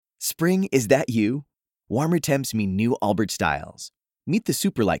Spring, is that you? Warmer temps mean new Allbirds styles. Meet the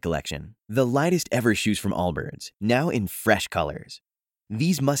Superlight Collection, the lightest ever shoes from Allbirds, now in fresh colors.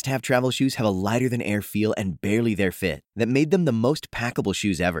 These must-have travel shoes have a lighter-than-air feel and barely their fit that made them the most packable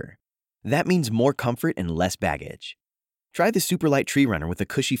shoes ever. That means more comfort and less baggage. Try the Superlight Tree Runner with a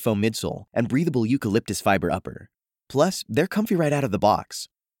cushy foam midsole and breathable eucalyptus fiber upper. Plus, they're comfy right out of the box.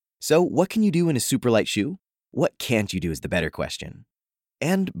 So, what can you do in a Superlight shoe? What can't you do is the better question.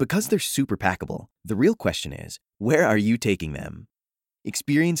 And because they're super packable, the real question is, where are you taking them?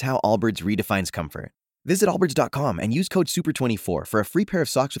 Experience how Allbirds redefines comfort. Visit allbirds.com and use code SUPER24 for a free pair of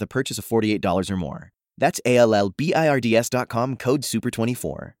socks with a purchase of $48 or more. That's ALLBIRDS.com, code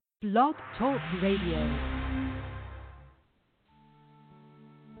SUPER24. Blog Talk Radio.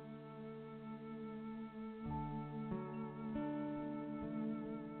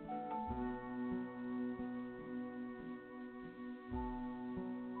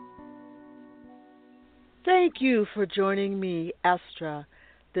 Thank you for joining me, Astra,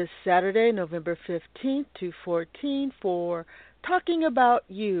 this Saturday, November 15th to 14th for Talking About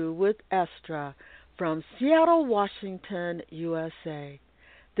You with Astra from Seattle, Washington, USA.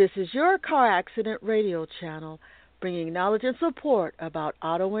 This is your car accident radio channel bringing knowledge and support about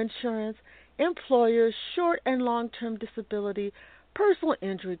auto insurance, employers, short and long-term disability, personal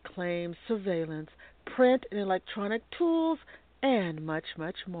injury claims, surveillance, print and electronic tools, and much,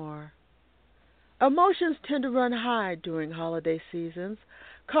 much more. Emotions tend to run high during holiday seasons.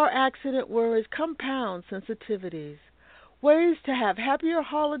 Car accident worries compound sensitivities. Ways to have happier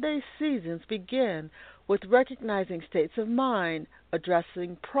holiday seasons begin with recognizing states of mind,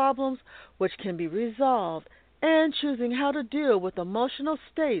 addressing problems which can be resolved, and choosing how to deal with emotional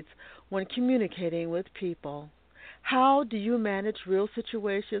states when communicating with people. How do you manage real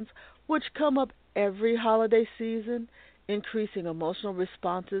situations which come up every holiday season, increasing emotional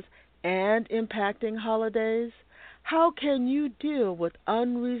responses and impacting holidays? How can you deal with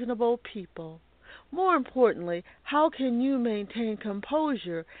unreasonable people? More importantly, how can you maintain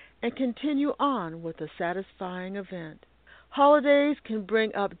composure and continue on with a satisfying event? Holidays can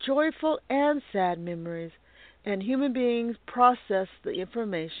bring up joyful and sad memories, and human beings process the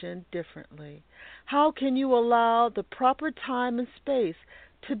information differently. How can you allow the proper time and space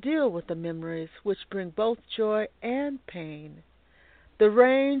to deal with the memories which bring both joy and pain? The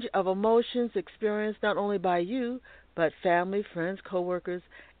range of emotions experienced not only by you, but family, friends, coworkers,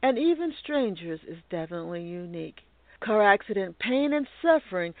 and even strangers is definitely unique. Car accident pain and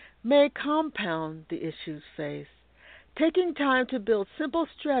suffering may compound the issues faced. Taking time to build simple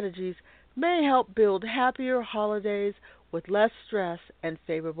strategies may help build happier holidays with less stress and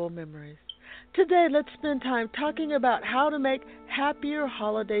favorable memories. Today, let's spend time talking about how to make happier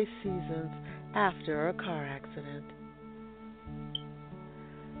holiday seasons after a car accident.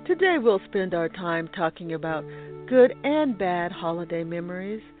 Today we'll spend our time talking about good and bad holiday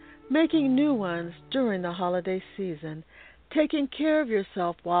memories, making new ones during the holiday season, taking care of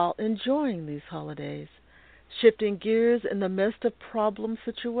yourself while enjoying these holidays, shifting gears in the midst of problem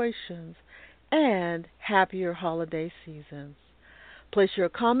situations, and happier holiday seasons. Place your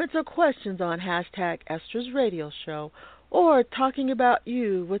comments or questions on hashtag Estra's Radio Show or Talking About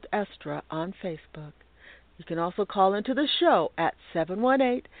You with Estra on Facebook. You can also call into the show at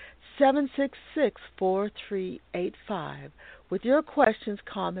 718-766-4385 with your questions,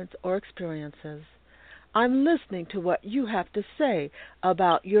 comments, or experiences. I'm listening to what you have to say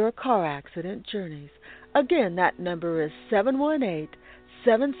about your car accident journeys. Again, that number is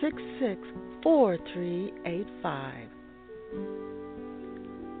 718-766-4385.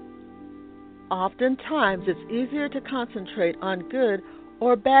 Oftentimes, it's easier to concentrate on good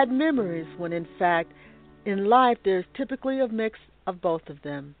or bad memories when, in fact, in life, there's typically a mix of both of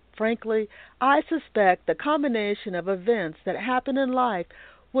them. Frankly, I suspect the combination of events that happen in life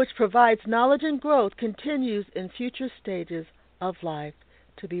which provides knowledge and growth continues in future stages of life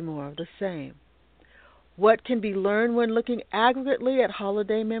to be more of the same. What can be learned when looking aggregately at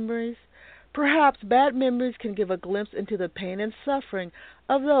holiday memories? Perhaps bad memories can give a glimpse into the pain and suffering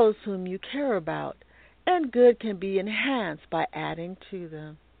of those whom you care about, and good can be enhanced by adding to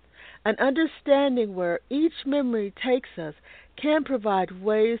them. An understanding where each memory takes us can provide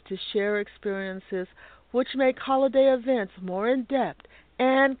ways to share experiences which make holiday events more in-depth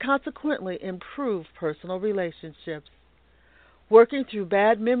and consequently improve personal relationships. Working through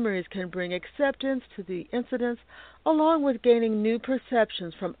bad memories can bring acceptance to the incidents along with gaining new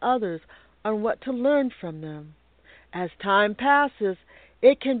perceptions from others on what to learn from them. As time passes,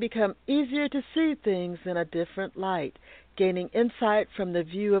 it can become easier to see things in a different light, gaining insight from the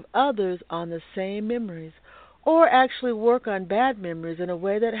view of others on the same memories, or actually work on bad memories in a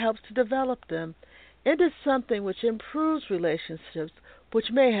way that helps to develop them into something which improves relationships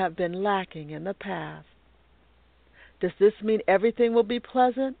which may have been lacking in the past. Does this mean everything will be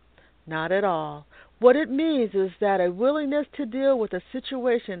pleasant? Not at all. What it means is that a willingness to deal with a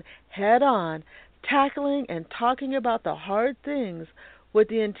situation head on, tackling and talking about the hard things with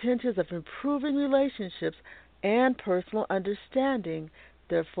the intentions of improving relationships and personal understanding.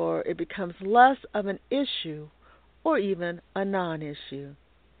 Therefore, it becomes less of an issue or even a non issue.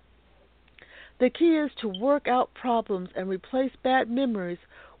 The key is to work out problems and replace bad memories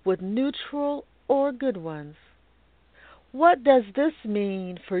with neutral or good ones. What does this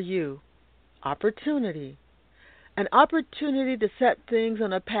mean for you? Opportunity. An opportunity to set things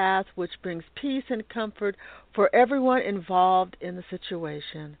on a path which brings peace and comfort for everyone involved in the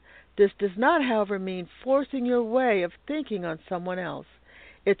situation. This does not, however, mean forcing your way of thinking on someone else.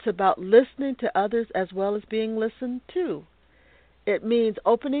 It's about listening to others as well as being listened to. It means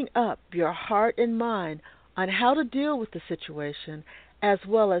opening up your heart and mind on how to deal with the situation as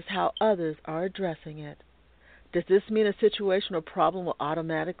well as how others are addressing it. Does this mean a situation or problem will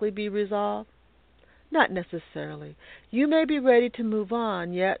automatically be resolved? Not necessarily. You may be ready to move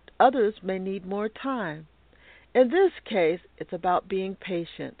on, yet others may need more time. In this case, it's about being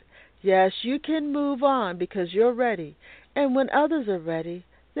patient. Yes, you can move on because you're ready, and when others are ready,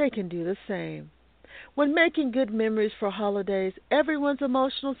 they can do the same. When making good memories for holidays, everyone's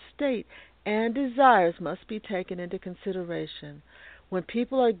emotional state and desires must be taken into consideration. When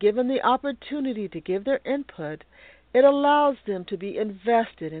people are given the opportunity to give their input, it allows them to be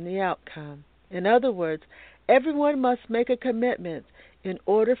invested in the outcome. In other words, everyone must make a commitment in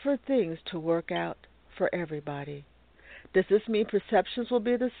order for things to work out for everybody. Does this mean perceptions will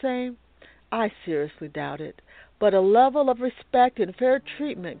be the same? I seriously doubt it. But a level of respect and fair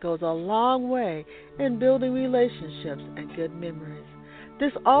treatment goes a long way in building relationships and good memories.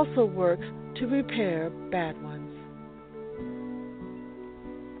 This also works to repair bad ones.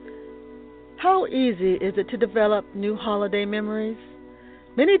 How easy is it to develop new holiday memories?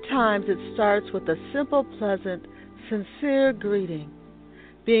 Many times it starts with a simple, pleasant, sincere greeting.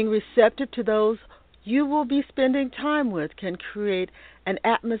 Being receptive to those you will be spending time with can create an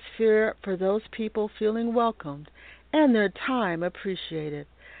atmosphere for those people feeling welcomed and their time appreciated.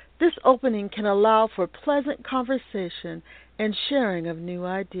 This opening can allow for pleasant conversation and sharing of new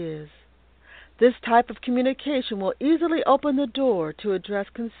ideas. This type of communication will easily open the door to address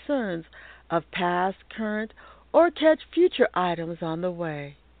concerns of past, current, or catch future items on the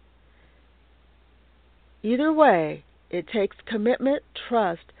way. Either way, it takes commitment,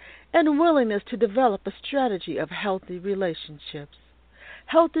 trust, and willingness to develop a strategy of healthy relationships.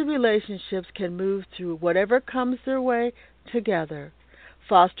 Healthy relationships can move through whatever comes their way together,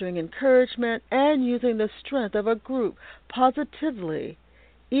 fostering encouragement and using the strength of a group positively,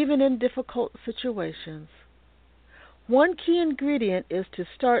 even in difficult situations. One key ingredient is to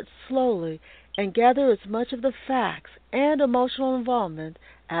start slowly and gather as much of the facts and emotional involvement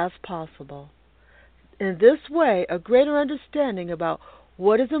as possible. In this way, a greater understanding about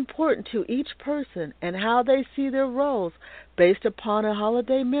what is important to each person and how they see their roles based upon a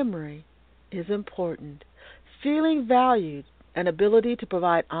holiday memory is important. Feeling valued, an ability to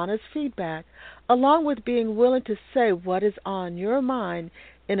provide honest feedback, along with being willing to say what is on your mind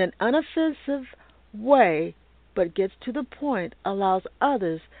in an unoffensive way but gets to the point, allows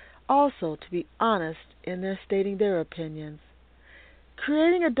others also to be honest in their stating their opinions,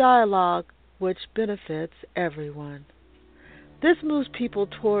 creating a dialogue which benefits everyone. This moves people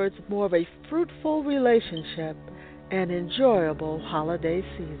towards more of a fruitful relationship and enjoyable holiday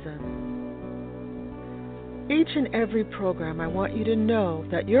season. Each and every program, I want you to know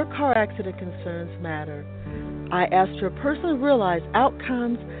that your car accident concerns matter. I, Astra, personally realize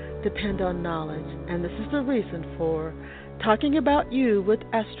outcomes depend on knowledge, and this is the reason for Talking About You with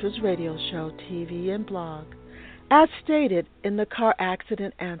Astra's radio show, TV, and blog. As stated in the car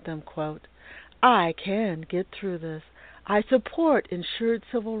accident anthem quote, I can get through this. I support insured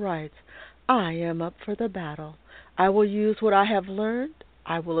civil rights. I am up for the battle. I will use what I have learned.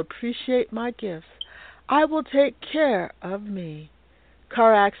 I will appreciate my gifts. I will take care of me.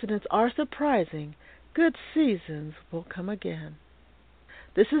 Car accidents are surprising. Good seasons will come again.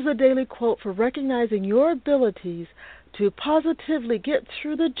 This is a daily quote for recognizing your abilities to positively get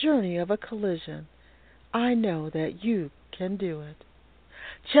through the journey of a collision. I know that you can do it.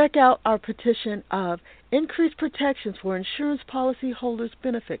 Check out our petition of increased protections for insurance policyholders'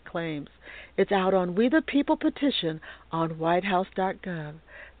 benefit claims. It's out on We the People petition on whitehouse.gov.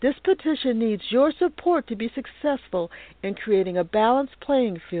 This petition needs your support to be successful in creating a balanced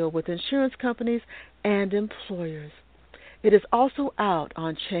playing field with insurance companies and employers. It is also out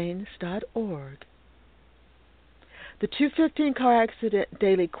on change.org. The 215 Car Accident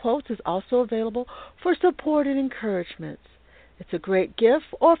Daily Quotes is also available for support and encouragement. It's a great gift,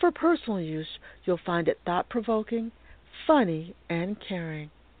 or for personal use, you'll find it thought-provoking, funny, and caring.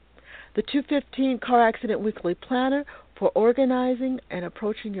 The 215 Car Accident Weekly Planner for organizing and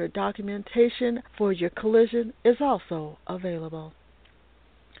approaching your documentation for your collision is also available.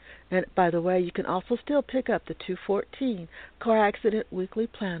 And by the way, you can also still pick up the 214 Car Accident Weekly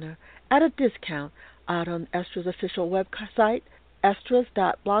Planner at a discount out on Estra's official website,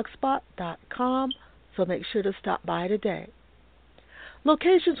 estras.blogspot.com, so make sure to stop by today.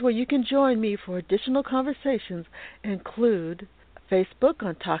 Locations where you can join me for additional conversations include Facebook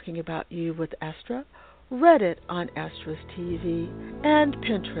on Talking About You with Estra, Reddit on Estra's TV, and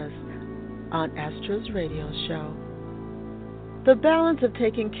Pinterest on Estra's radio show. The balance of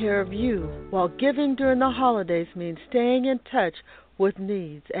taking care of you while giving during the holidays means staying in touch with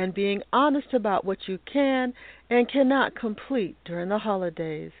needs and being honest about what you can and cannot complete during the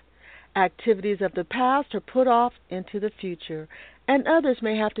holidays. Activities of the past are put off into the future, and others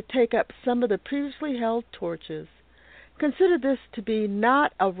may have to take up some of the previously held torches. Consider this to be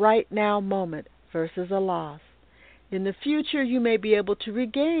not a right now moment versus a loss. In the future, you may be able to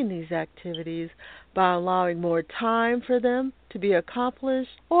regain these activities by allowing more time for them to be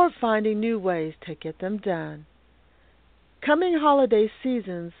accomplished or finding new ways to get them done. Coming holiday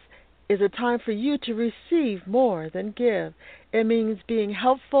seasons is a time for you to receive more than give. It means being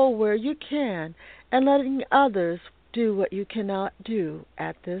helpful where you can and letting others do what you cannot do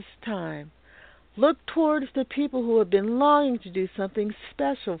at this time. Look towards the people who have been longing to do something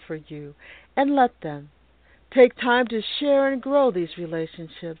special for you and let them. Take time to share and grow these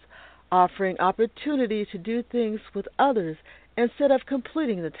relationships, offering opportunity to do things with others instead of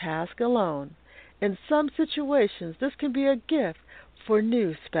completing the task alone. In some situations, this can be a gift for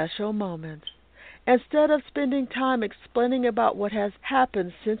new special moments. Instead of spending time explaining about what has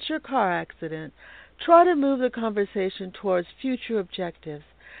happened since your car accident, try to move the conversation towards future objectives.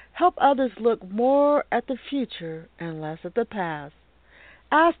 Help others look more at the future and less at the past.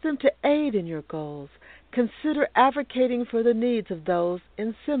 Ask them to aid in your goals. Consider advocating for the needs of those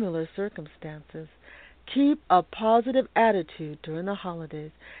in similar circumstances. Keep a positive attitude during the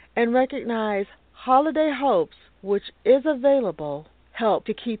holidays and recognize holiday hopes, which is available, help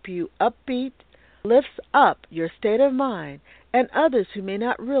to keep you upbeat, lifts up your state of mind, and others who may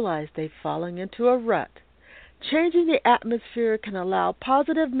not realize they've fallen into a rut. Changing the atmosphere can allow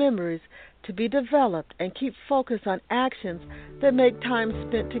positive memories to be developed and keep focus on actions that make time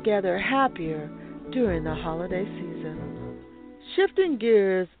spent together happier during the holiday season. Shifting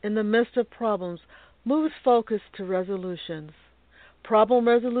gears in the midst of problems moves focus to resolutions. Problem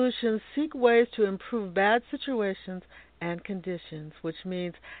resolutions seek ways to improve bad situations and conditions, which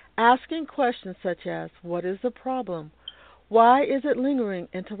means asking questions such as, what is the problem? Why is it lingering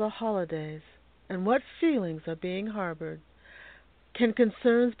into the holidays? And what feelings are being harbored? Can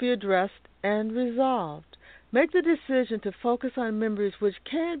concerns be addressed and resolved? Make the decision to focus on memories which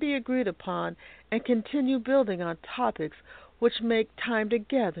can be agreed upon and continue building on topics which make time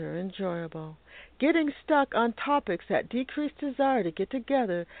together enjoyable. Getting stuck on topics that decrease desire to get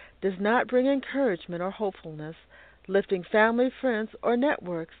together does not bring encouragement or hopefulness, lifting family, friends, or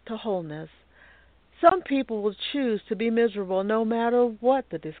networks to wholeness. Some people will choose to be miserable no matter what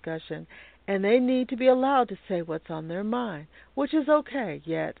the discussion, and they need to be allowed to say what's on their mind, which is okay.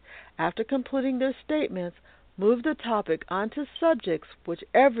 Yet, after completing their statements, move the topic onto subjects which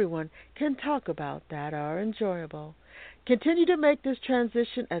everyone can talk about that are enjoyable. Continue to make this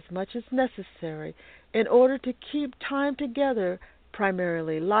transition as much as necessary in order to keep time together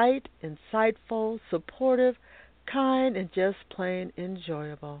primarily light, insightful, supportive, kind, and just plain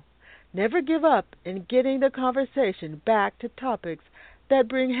enjoyable. Never give up in getting the conversation back to topics that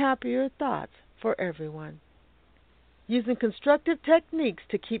bring happier thoughts for everyone. Using constructive techniques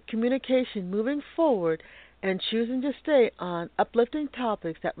to keep communication moving forward and choosing to stay on uplifting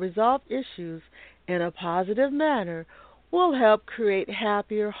topics that resolve issues in a positive manner will help create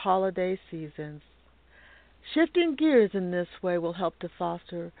happier holiday seasons. Shifting gears in this way will help to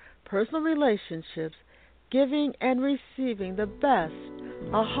foster personal relationships, giving and receiving the best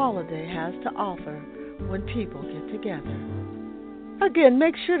a holiday has to offer when people get together. Again,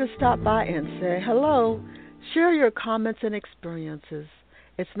 make sure to stop by and say hello. Share your comments and experiences.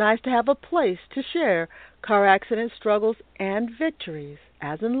 It's nice to have a place to share car accident struggles and victories.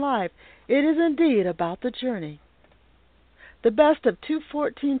 As in life, it is indeed about the journey. The best of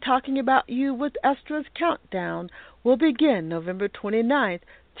 214 Talking About You with Estra's Countdown will begin November 29th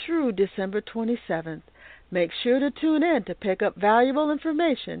through December 27th. Make sure to tune in to pick up valuable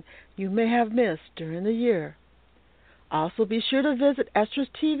information you may have missed during the year. Also, be sure to visit Estra's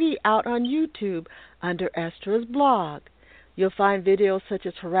TV out on YouTube under Estra's blog. You'll find videos such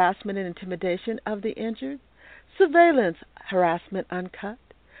as harassment and intimidation of the injured, surveillance harassment uncut,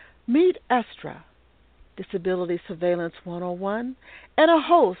 Meet Estra, Disability Surveillance 101, and a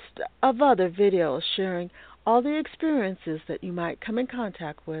host of other videos sharing all the experiences that you might come in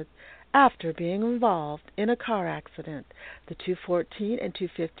contact with after being involved in a car accident. The 214 and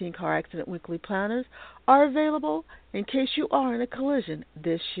 215 Car Accident Weekly Planners are available in case you are in a collision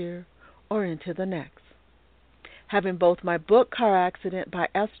this year or into the next. Having both my book, Car Accident by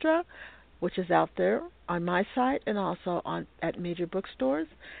Estra, which is out there on my site and also at major bookstores,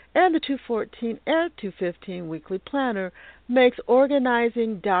 and the 214 and 215 Weekly Planner makes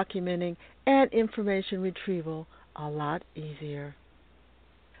organizing, documenting, and information retrieval a lot easier.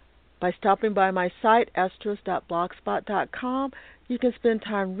 By stopping by my site, estras.blogspot.com, you can spend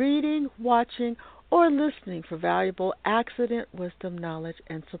time reading, watching, or listening for valuable accident wisdom, knowledge,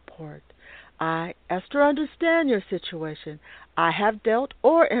 and support. I, Esther, understand your situation. I have dealt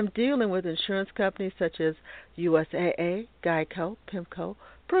or am dealing with insurance companies such as USAA, Geico, PIMCO,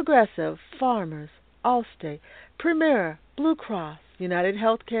 Progressive, Farmers, Allstate, Premier, Blue Cross, United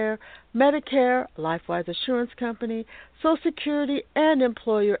Healthcare, Medicare, LifeWise Assurance Company, Social Security, and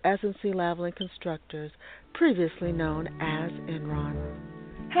employer S&C Labeling Constructors, previously known as Enron.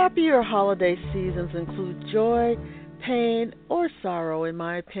 Happier holiday seasons include joy, pain, or sorrow, in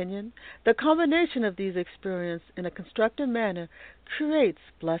my opinion. The combination of these experiences in a constructive manner creates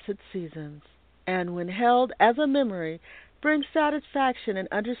blessed seasons, and when held as a memory, brings satisfaction and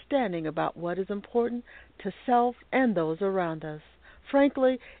understanding about what is important to self and those around us.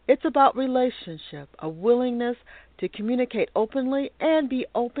 Frankly, it's about relationship, a willingness to communicate openly and be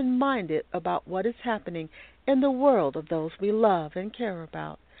open-minded about what is happening in the world of those we love and care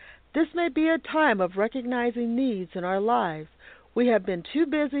about. This may be a time of recognizing needs in our lives we have been too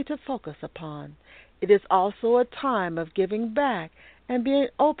busy to focus upon. It is also a time of giving back and being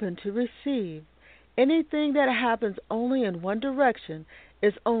open to receive. Anything that happens only in one direction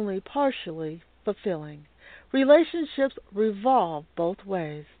is only partially fulfilling. Relationships revolve both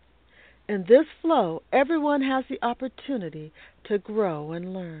ways. In this flow, everyone has the opportunity to grow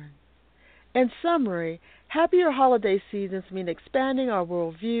and learn. In summary, happier holiday seasons mean expanding our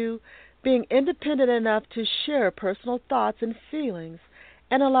worldview, being independent enough to share personal thoughts and feelings,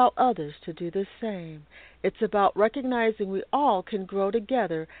 and allow others to do the same. It's about recognizing we all can grow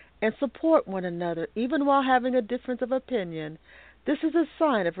together and support one another even while having a difference of opinion. This is a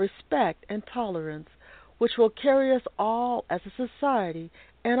sign of respect and tolerance, which will carry us all as a society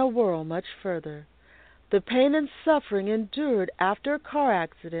and a world much further. The pain and suffering endured after a car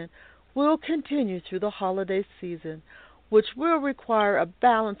accident will continue through the holiday season, which will require a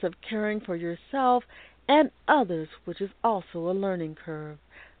balance of caring for yourself and others, which is also a learning curve.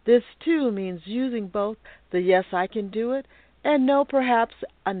 This, too, means using both the yes, I can do it, and no, perhaps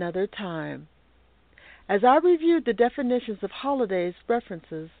another time. As I reviewed the definitions of holidays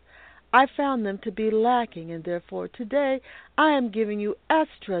references, I found them to be lacking, and therefore today I am giving you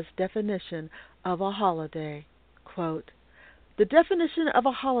Estra's definition of a holiday. Quote, the definition of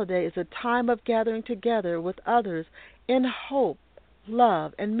a holiday is a time of gathering together with others in hope,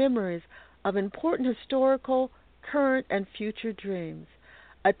 love, and memories of important historical, current, and future dreams.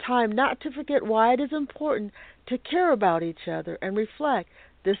 A time not to forget why it is important to care about each other and reflect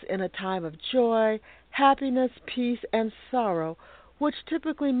this in a time of joy, happiness, peace, and sorrow, which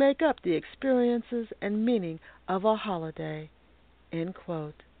typically make up the experiences and meaning of a holiday. End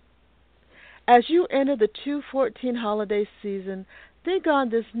quote. As you enter the 214 holiday season, think on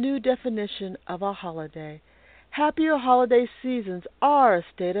this new definition of a holiday. Happier holiday seasons are a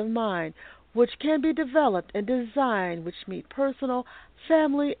state of mind which can be developed and designed which meet personal,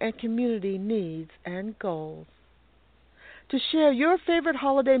 family, and community needs and goals. To share your favorite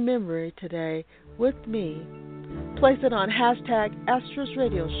holiday memory today with me, place it on hashtag Astra's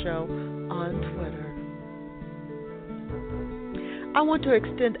Radio Show on Twitter. I want to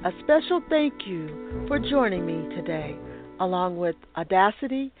extend a special thank you for joining me today, along with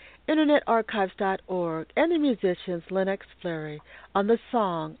Audacity, InternetArchives.org, and the musicians Lennox Fleury on the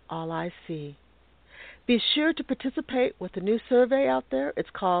song All I See. Be sure to participate with the new survey out there. It's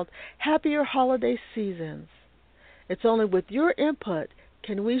called Happier Holiday Seasons. It's only with your input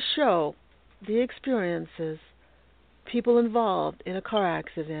can we show the experiences people involved in a car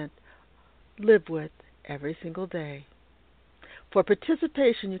accident live with every single day. For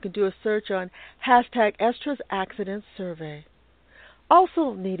participation, you can do a search on hashtag Estra's Accident Survey.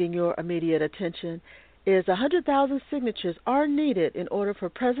 Also needing your immediate attention is 100,000 signatures are needed in order for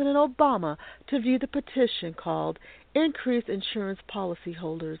President Obama to view the petition called Increase Insurance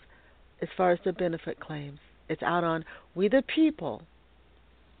Policyholders as far as the benefit claims. It's out on We the People.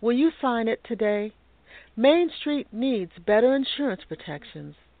 Will you sign it today? Main Street needs better insurance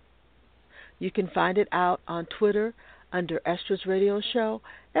protections. You can find it out on Twitter under Estra's Radio Show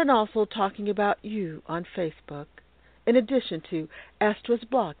and also Talking About You on Facebook, in addition to Estra's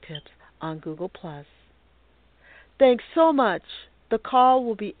blog tips on Google+. Thanks so much. The call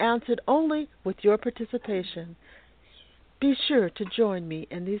will be answered only with your participation. Be sure to join me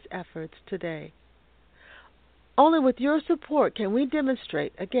in these efforts today. Only with your support can we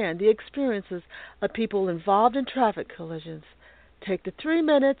demonstrate, again, the experiences of people involved in traffic collisions. Take the 3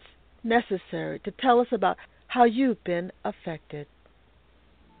 minutes necessary to tell us about how you've been affected.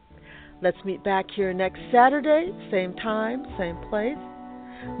 Let's meet back here next Saturday, same time, same place.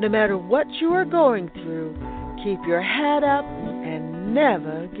 No matter what you are going through, keep your head up and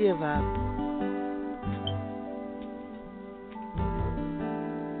never give up.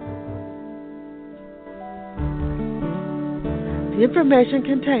 The information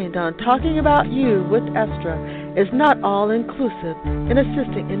contained on Talking About You with Estra is not all-inclusive in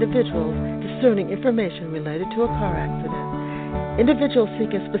assisting individuals discerning information related to a car accident. Individuals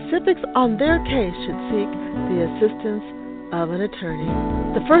seeking specifics on their case should seek the assistance of an attorney.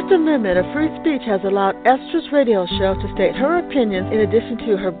 The First Amendment of free speech has allowed Estra's radio show to state her opinions in addition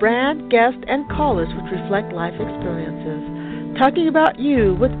to her brand, guest, and callers which reflect life experiences. Talking About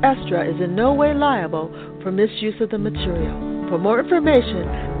You with Estra is in no way liable for misuse of the material. For more information,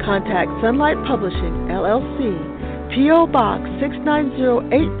 contact Sunlight Publishing, LLC, P.O. Box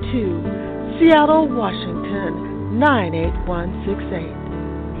 69082, Seattle, Washington,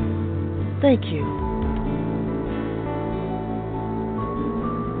 98168. Thank you.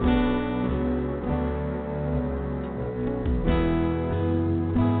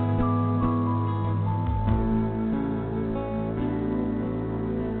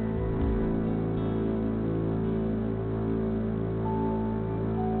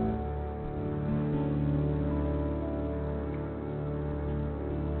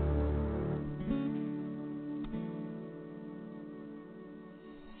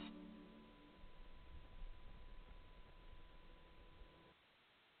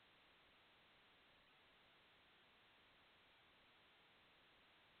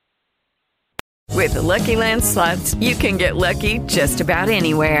 With the Lucky Land Slots, you can get lucky just about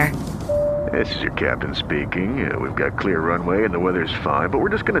anywhere. This is your captain speaking. We've got clear runway and the weather's fine, but we're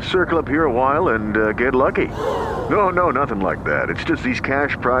just going to circle up here a while and get lucky. No, nothing like that. It's just these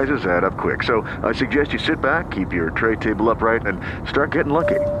cash prizes add up quick. So I suggest you sit back, keep your tray table upright, and start getting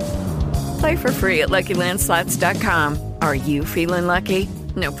lucky. Play for free at LuckyLandSlots.com. Are you feeling lucky?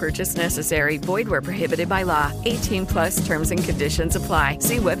 No purchase necessary. Void where prohibited by law. 18 plus terms and conditions apply.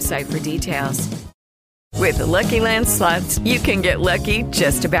 See website for details. With the Lucky Land Slots, you can get lucky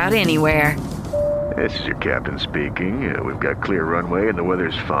just about anywhere. This is your captain speaking. We've got clear runway and the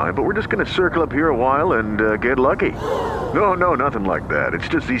weather's fine, but we're just going to circle up here a while and get lucky. No, nothing like that. It's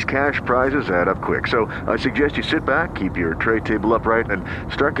just these cash prizes add up quick. So I suggest you sit back, keep your tray table upright, and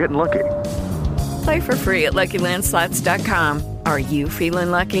start getting lucky. Play for free at LuckyLandSlots.com. Are you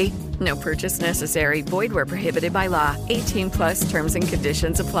feeling lucky? No purchase necessary. Void where prohibited by law. 18 plus terms and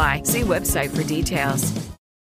conditions apply. See website for details.